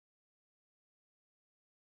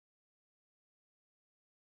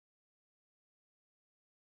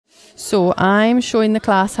So I'm showing the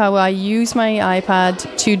class how I use my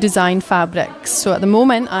iPad to design fabrics. So at the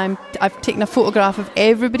moment I've taken a photograph of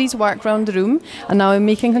everybody's work around the room, and now I'm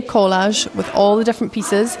making a collage with all the different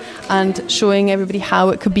pieces and showing everybody how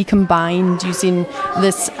it could be combined using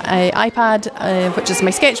this iPad, which is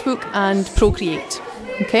my sketchbook, and Procreate.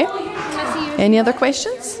 Okay? Any other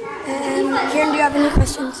questions? Kieran, do you have any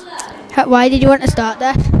questions? Why did you want to start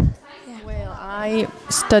that? Well, I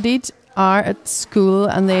studied art at school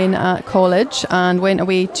and then at college, and went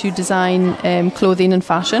away to design clothing and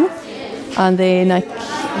fashion, and then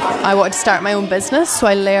I wanted to start my own business, so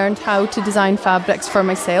I learned how to design fabrics for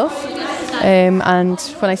myself, and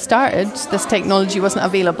when I started, this technology wasn't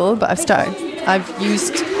available, but I've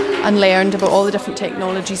used and learned about all the different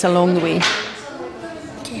technologies along the way.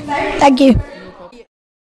 Okay. Thank you.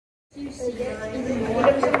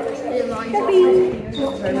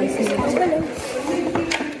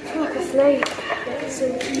 So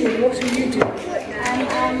what are you doing?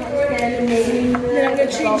 I'm going to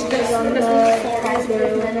change this.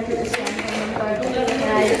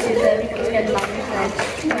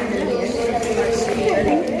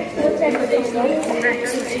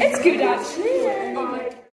 It's good actually.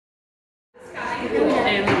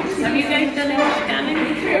 Have you guys done any scanning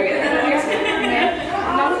before?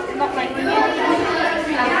 Not like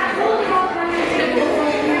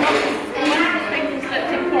things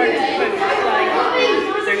that's important about flying,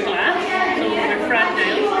 they're glass, so they're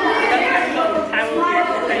fragile. That's got the towel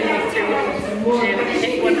here to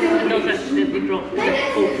if one does accidentally drop,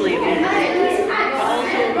 hopefully it won't. But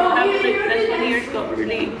also have this one here's got a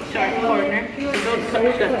really sharp corner, so don't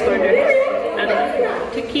touch that corner. And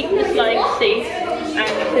to keep the slide safe,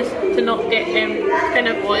 and just to not get kind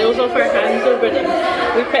of oils off our hands over them,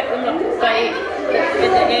 we put them up by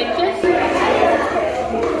in the edges.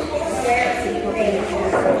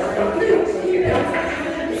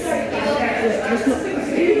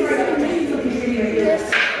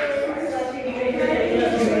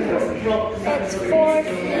 It's 4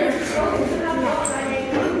 feet.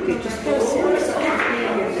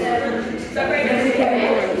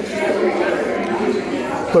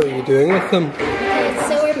 What are you doing with them?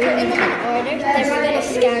 So we're putting them in order, then we're going to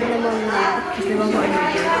scan them online.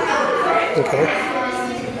 Okay.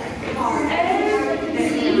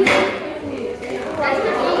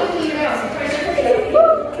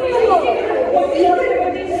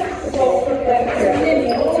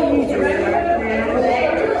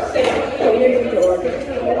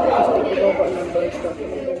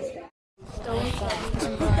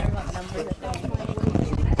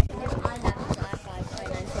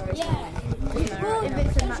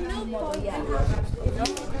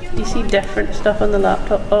 You see different stuff on the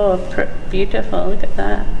laptop. Oh, beautiful! Look at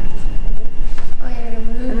that. Oh yeah,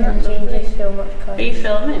 that changes so much color. Are you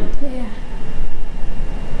filming? Yeah.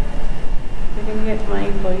 We're gonna get my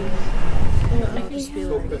voice.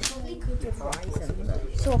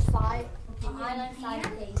 So 5. I 5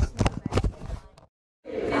 days.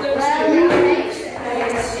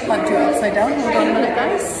 Want to do it upside down? Hold on a minute,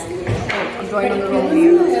 guys. I'm drawing on the wrong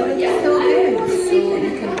layer. So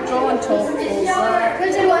you can draw on top of that.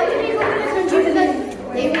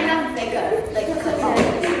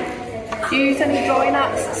 Do you use any drawing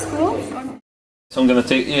apps at school? So I'm going to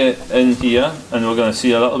take you in here and we're going to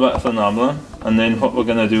see a little bit of phenomenon, and then what we're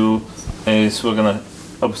going to do is we're going to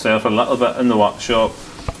observe a little bit in the workshop,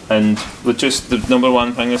 and with just the number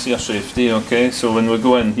one thing is your safety, okay? So when we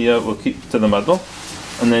go in here we'll keep to the middle,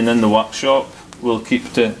 and then in the workshop we'll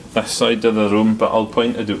keep to this side of the room, but I'll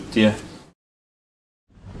point it out to you.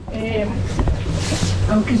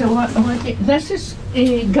 This is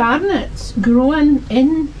garnets growing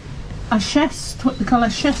in a schist, what they call a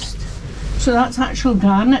schist. So that's actual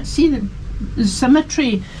garnet. See the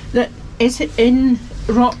symmetry that is in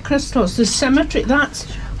rock crystals. The symmetry, that's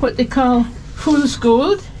what they call fool's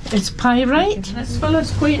gold. It's pyrite. This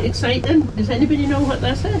fella's quite exciting. Does anybody know what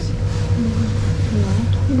this is?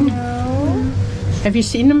 No. Have you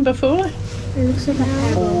seen them before? It looks like a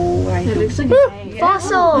pebble. It looks like a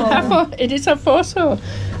fossil. It is a fossil,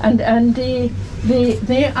 and they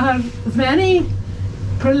are very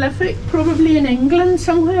prolific, probably in England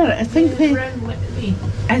somewhere. I think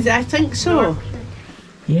I think so.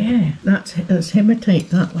 Yeah, that's hematite,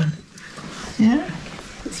 that one. Yeah,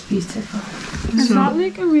 it's beautiful. Is that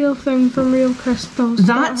like a real thing from real crystals?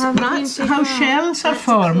 That's how shells are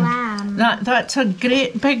formed. That's a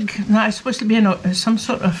great big. That's supposed to be some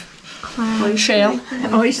sort of shell,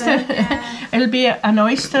 oyster. It'll be an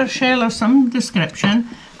oyster shell of some description,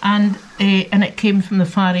 and it came from the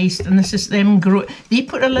Far East. And this is them grow. They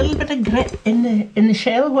put a little bit of grit in the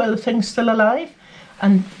shell while the thing's still alive,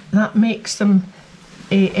 and that makes them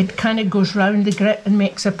it kind of goes round the grit and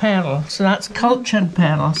makes a pearl. So that's cultured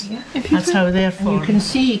pearls. That's how they're formed. You can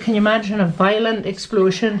see, can you imagine a violent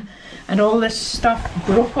explosion and all this stuff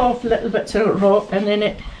broke off little bits of rock, and then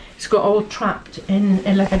it's got all trapped in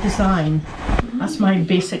like a design. That's my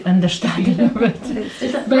basic understanding of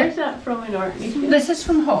it. Where's that from in Orkney? This is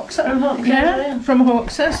from Hoxha. Yeah, from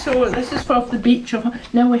Hoxha. So this is off the beach of.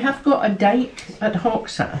 Now we have got a dike at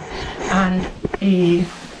Hoxha, and a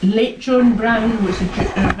late John Brown was a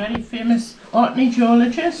very famous Orkney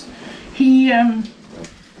geologist. He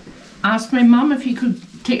asked my mum if he could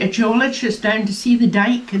take a geologist down to see the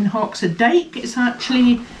dike in Hoxha. Dike is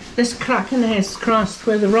actually this crack in the crust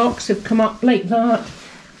where the rocks have come up like that,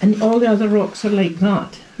 and all the other rocks are like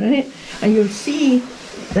that, right? And you'll see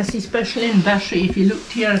this, especially in Bershey. If you look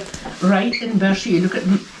to your right in Bershey, you look at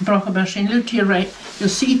Brocha Bershey and look to your right, you'll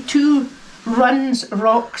see two runs of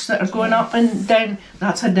rocks that are going up and down.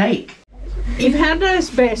 That's a dike. You've heard of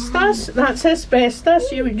asbestos. That's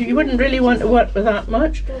asbestos. You wouldn't really want to work with that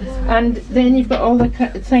much. And then you've got all the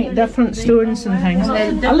different stones and things.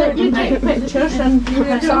 I'll let you take pictures and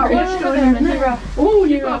start your stone. Oh,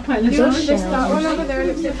 you got a pile of stones. That one over there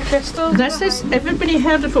looks like a crystal. This is, everybody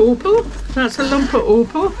heard of opal? That's a lump of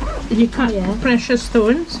opal. You cut precious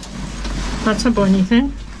stones. That's a bonny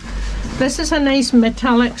thing. This is a nice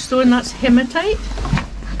metallic stone. That's hematite.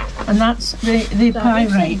 And that's the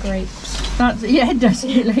pyrite. Yeah, it does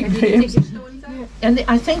look like grapes. And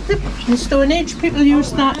I think the Stone Age people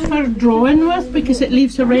use that for drawing with because it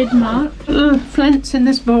leaves a red mark. Little flints in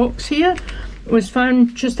this box here was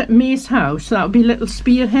found just at May's house. So that would be little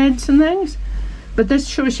spearheads and things. But this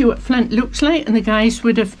shows you what flint looks like, and the guys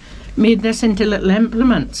would have made this into little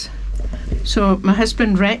implements. So my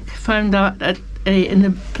husband Rick found that in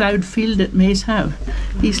the ploughed field at May's house,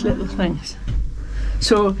 these little things.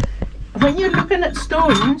 So when you're looking at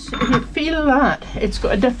stones, if you feel that it's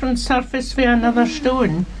got a different surface for another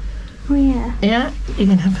stone. Oh yeah. Yeah, you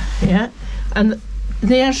can have, and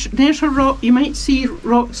there's a rock. You might see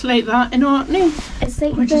rocks like that in Orkney, It's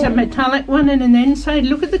like which is a metallic one, and on the inside,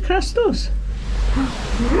 look at the crystals.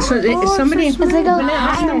 So somebody, so like when I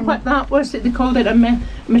asked them what that was, they called it a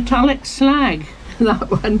metallic slag, that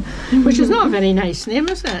one, which is not a very nice name,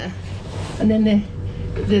 is it? And then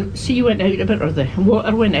the sea went out a bit, or the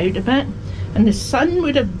water went out a bit, and the sun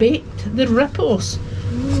would have baked the ripples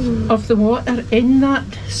of the water in that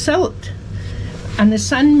silt, and the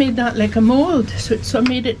sun made that like a mould, so it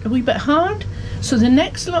made it a wee bit hard. So the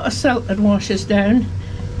next lot of silt that washes down,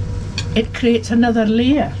 it creates another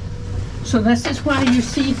layer. So this is why you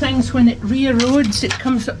see things when it re-erodes, it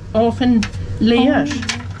comes off in layers.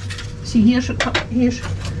 See, here's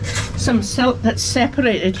some silt that's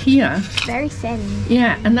separated here. very thin.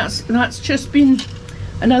 Yeah, and that's just been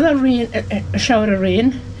another rain, a shower of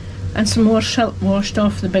rain, and some more silt washed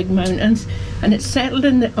off the big mountains, and it's settled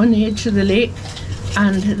on the edge of the lake,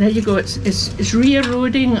 and there you go. It's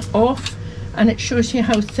re-eroding off, and it shows you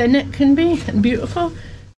how thin it can be and beautiful.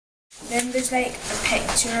 Then there's like a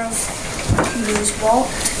picture of who's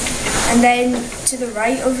walked, and then to the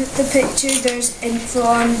right of the picture there's info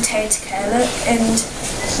on Ted Kellock and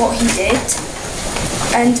what he did,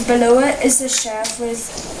 and below it is a shelf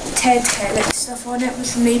with Ted Kellock stuff on it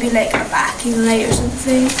with maybe like a backing light or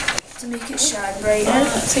something to make it shine brighter.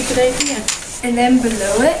 That's a good idea. And then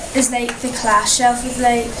below it is like the class shelf with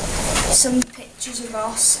like some pictures of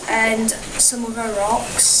us and some of our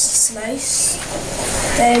rocks sliced.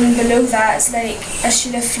 Then below that is like a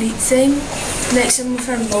Sheila Fleet thing, like some of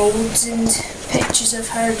her moulds and pictures of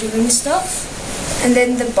her doing stuff. And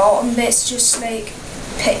then the bottom bit's just like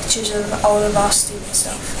pictures of all of us doing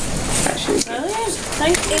stuff.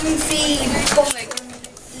 Thank you. In the bottom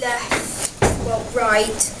left, well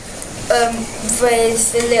right,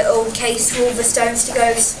 with the little case for all the stones to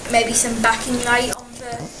go, maybe some backing light on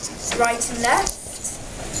the right and left,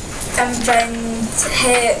 and then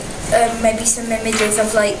here maybe some images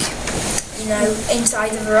of like, you know,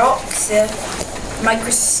 inside of rocks, the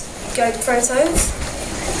microscope photos,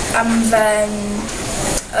 and then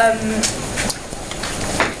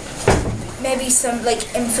maybe some like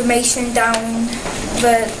information down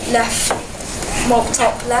the left, well,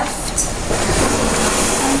 top left.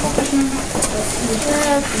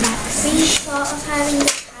 We thought of having the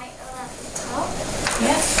title at the top.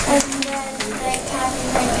 Yeah. And then like having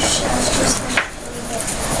like shells just like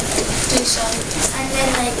Do so. and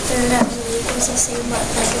then like the little labels the same what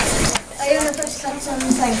like I want to press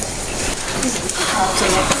something.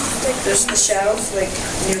 There's the shelf, like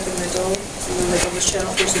near the middle, and then like on the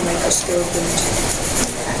shelf there's a microscope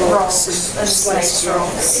and rocks and sliced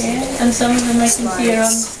rocks. Yeah, and some of them I can see are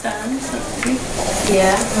on the stands.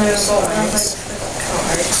 Yeah, and there's all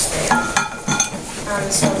cards there.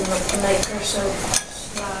 And some microscope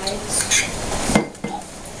slides.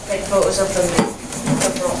 Like photos of the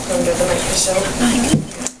rock under the microscope. And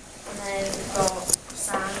then we've got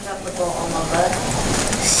sand at the bottom of it.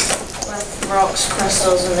 With rocks,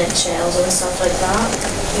 crystals and like shells and stuff like that.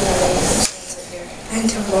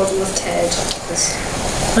 And a model of Ted.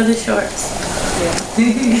 With his shorts.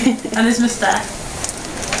 Yeah. And his moustache.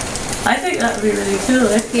 I think that would be really cool.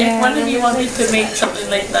 If one of you wanted to make something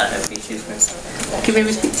like that, it would be super. Can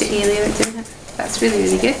maybe speak to Ailey about doing it? That's really,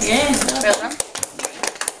 really good. Yeah. Well done.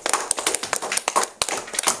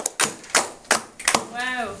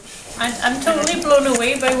 Wow. I'm totally blown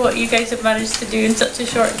away by what you guys have managed to do in such a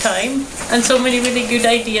short time, and so many really good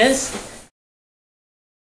ideas.